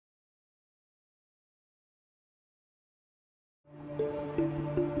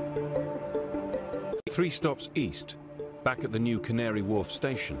3 stops east, back at the new Canary Wharf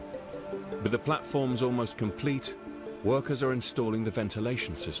station. With the platforms almost complete, workers are installing the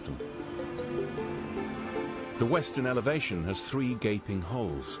ventilation system. The western elevation has 3 gaping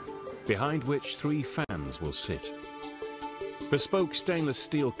holes, behind which 3 fans will sit. Bespoke stainless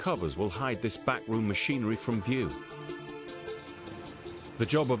steel covers will hide this backroom machinery from view. The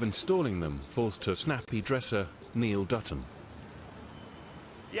job of installing them falls to snappy dresser Neil Dutton.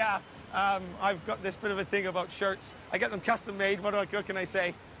 Yeah, I've got this bit of a thing about shirts. I get them custom made. What can I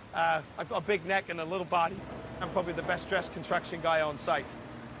say? I've got a big neck and a little body. I'm probably the best dressed construction guy on site.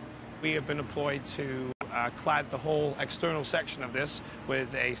 We have been employed to clad the whole external section of this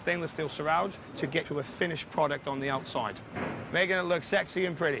with a stainless steel surround to get to a finished product on the outside, making it look sexy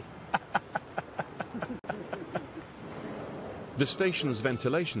and pretty. The station's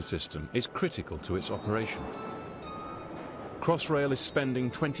ventilation system is critical to its operation. Crossrail is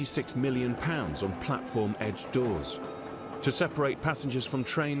spending £26 million on platform edge doors to separate passengers from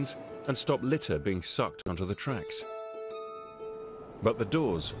trains and stop litter being sucked onto the tracks. But the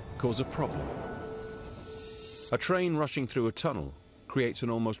doors cause a problem. A train rushing through a tunnel creates an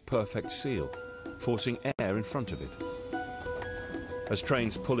almost perfect seal, forcing air in front of it. As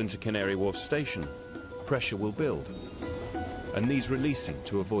trains pull into Canary Wharf station, pressure will build and needs releasing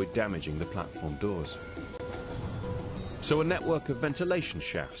to avoid damaging the platform doors. So a network of ventilation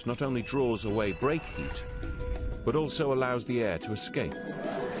shafts not only draws away brake heat, but also allows the air to escape.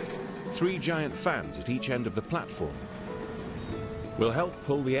 3 giant fans at each end of the platform will help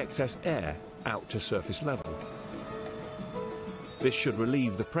pull the excess air out to surface level. This should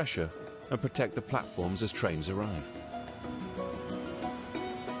relieve the pressure and protect the platforms as trains arrive.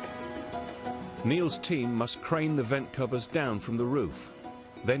 Neil's team must crane the vent covers down from the roof,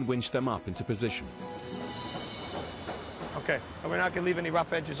 then winch them up into position. Okay, and we're not going to leave any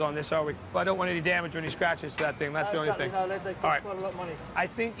rough edges on this, are we? But I don't want any damage or any scratches to that thing. That's the only thing. No, they cost quite a lot of money. I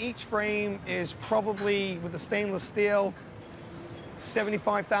think each frame is probably, with the stainless steel,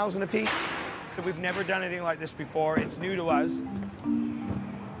 75,000 a piece. So we've never done anything like this before. It's new to us.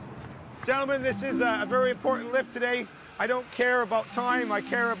 Gentlemen, this is a very important lift today. I don't care about time. I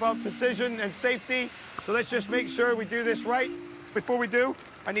care about precision and safety. So let's just make sure we do this right. Before we do,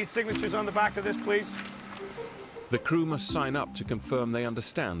 I need signatures on the back of this, please. The crew must sign up to confirm they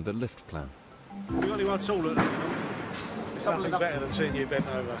understand the lift plan. Have you got anyone taller than you? It's nothing better than seeing you bent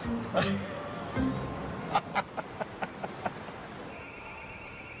over.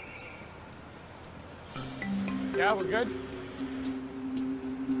 Yeah, we're good.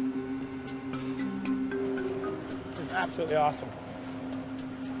 This is absolutely awesome.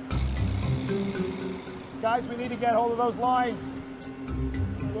 Guys, we need to get hold of those lines.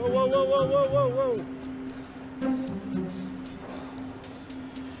 Whoa, whoa, whoa, whoa, whoa, whoa, whoa.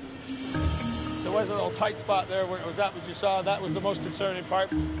 There was a little tight spot there. Was that what you saw? That was the most concerning part.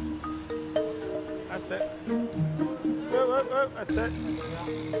 That's it. Whoa, whoa, whoa. That's it.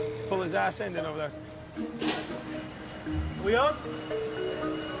 Pull his ass end in over there. Are we on?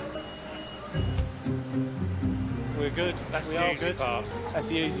 We're good. That's the easy part. That's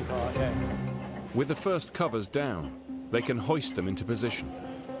the easy part, yeah. With the first covers down, they can hoist them into position.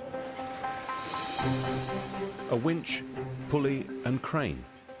 A winch, pulley and crane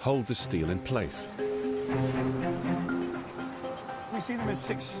hold the steel in place. We see them as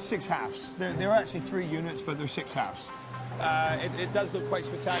six halves. They're actually 3 units, but they're 6 halves. It does look quite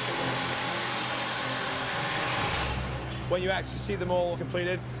spectacular. When you actually see them all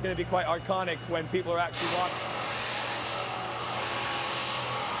completed, it's going to be quite iconic when people are actually walking.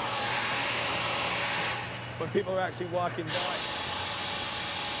 When people are actually walking by.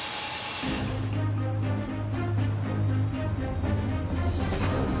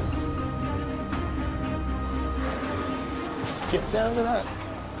 Get down to that.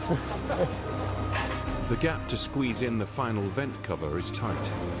 The gap to squeeze in the final vent cover is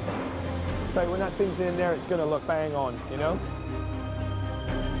tight. But when that thing's in there, it's going to look bang on, you know?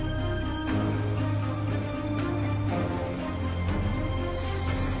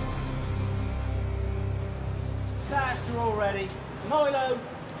 Disaster already. Milo,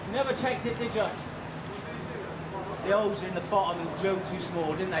 you never checked it, did you? The holes in the bottom and drilled too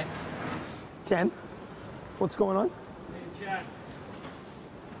small, didn't they? Ken, what's going on? Jack.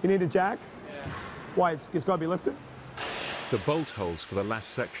 You need a jack? Yeah. Why? It's got to be lifted? The bolt holes for the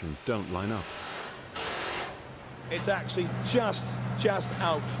last section don't line up. It's actually just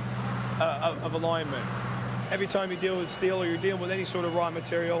out of alignment. Every time you deal with steel or you're dealing with any sort of raw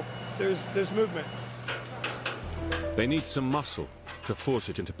material, there's movement. They need some muscle to force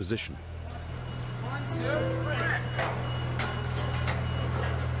it into position. 1, 2,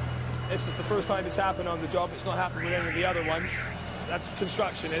 3. This is the first time it's happened on the job. It's not happened with any of the other ones. That's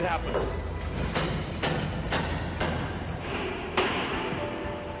construction, it happens.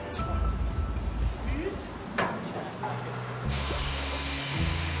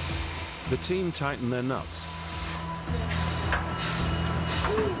 The team tighten their nuts,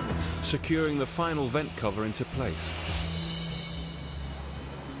 securing the final vent cover into place.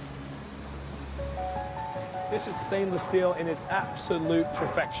 This is stainless steel in its absolute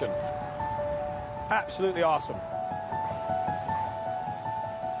perfection. Absolutely awesome.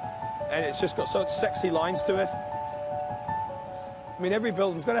 And it's just got such sexy lines to it. I mean, every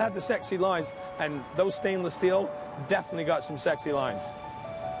building's got to have the sexy lines, and those stainless steel definitely got some sexy lines.